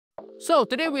So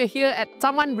today we're here at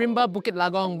Taman Rimba Bukit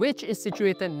Lagong, which is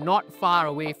situated not far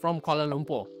away from Kuala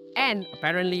Lumpur. And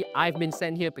apparently I've been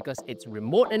sent here because it's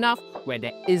remote enough where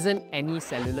there isn't any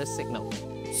cellular signal.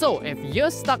 So if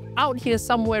you're stuck out here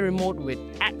somewhere remote with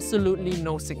absolutely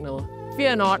no signal,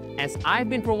 fear not, as I've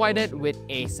been provided with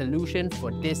a solution for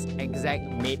this exact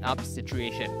made-up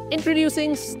situation.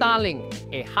 Introducing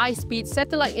Starlink, a high-speed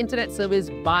satellite internet service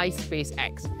by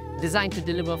SpaceX, designed to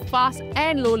deliver fast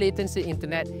and low-latency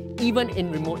internet even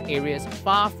in remote areas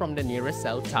far from the nearest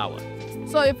cell tower.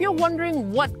 So if you're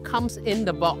wondering what comes in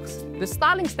the box, the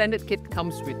Starlink standard kit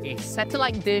comes with a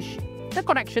satellite dish, the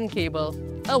connection cable,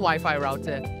 a Wi-Fi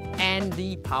router, and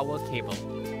the power cable.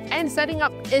 And setting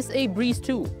up is a breeze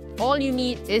too. All you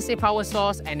need is a power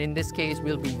source, and in this case,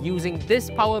 we'll be using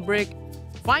this power brick.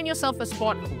 Find yourself a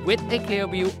spot with a clear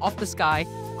view of the sky,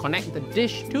 connect the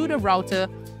dish to the router,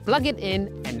 plug it in,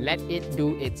 and let it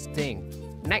do its thing.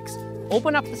 Next,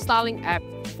 open up the Starlink app,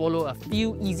 follow a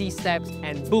few easy steps,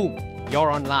 and boom, you're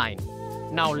online.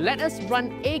 Now let us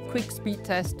run a quick speed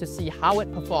test to see how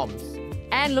it performs.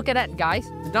 And look at that, guys,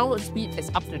 the download speed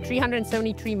is up to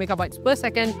 373 megabytes per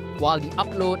second, while the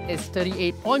upload is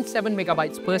 38.7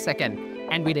 megabytes per second,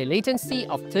 and with a latency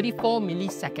of 34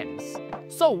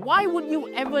 milliseconds. So why would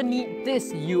you ever need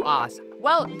this, you ask?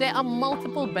 Well, there are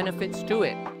multiple benefits to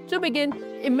it. To begin,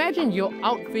 imagine you're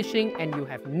out fishing and you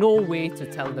have no way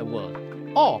to tell the world.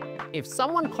 Or, if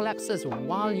someone collapses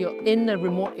while you're in a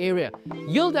remote area,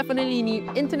 you'll definitely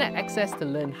need internet access to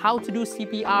learn how to do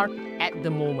CPR at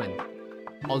the moment.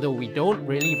 Although we don't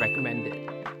really recommend it.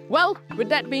 Well, with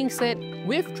that being said,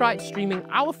 we've tried streaming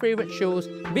our favorite shows,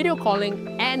 video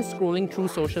calling, and scrolling through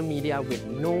social media with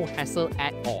no hassle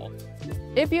at all.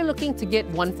 If you're looking to get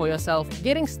one for yourself,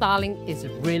 getting Starlink is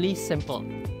really simple.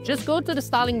 Just go to the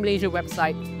Starlink Malaysia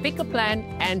website, pick a plan,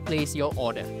 and place your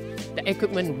order. The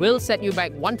equipment will set you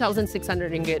back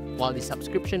 1,600 ringgit, while the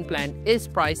subscription plan is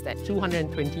priced at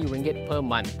 220 ringgit per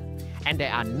month. And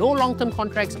there are no long-term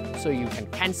contracts, so you can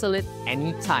cancel it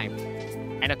anytime.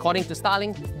 And according to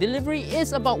Starlink, delivery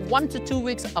is about 1 to 2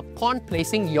 weeks upon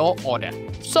placing your order.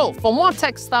 So for more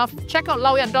tech stuff, check out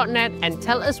lawyat.net and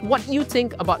tell us what you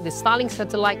think about the Starlink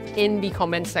satellite in the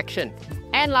comment section.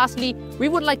 And lastly, we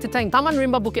would like to thank Taman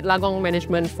Rimba Bukit Lagong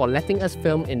management for letting us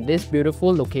film in this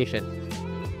beautiful location.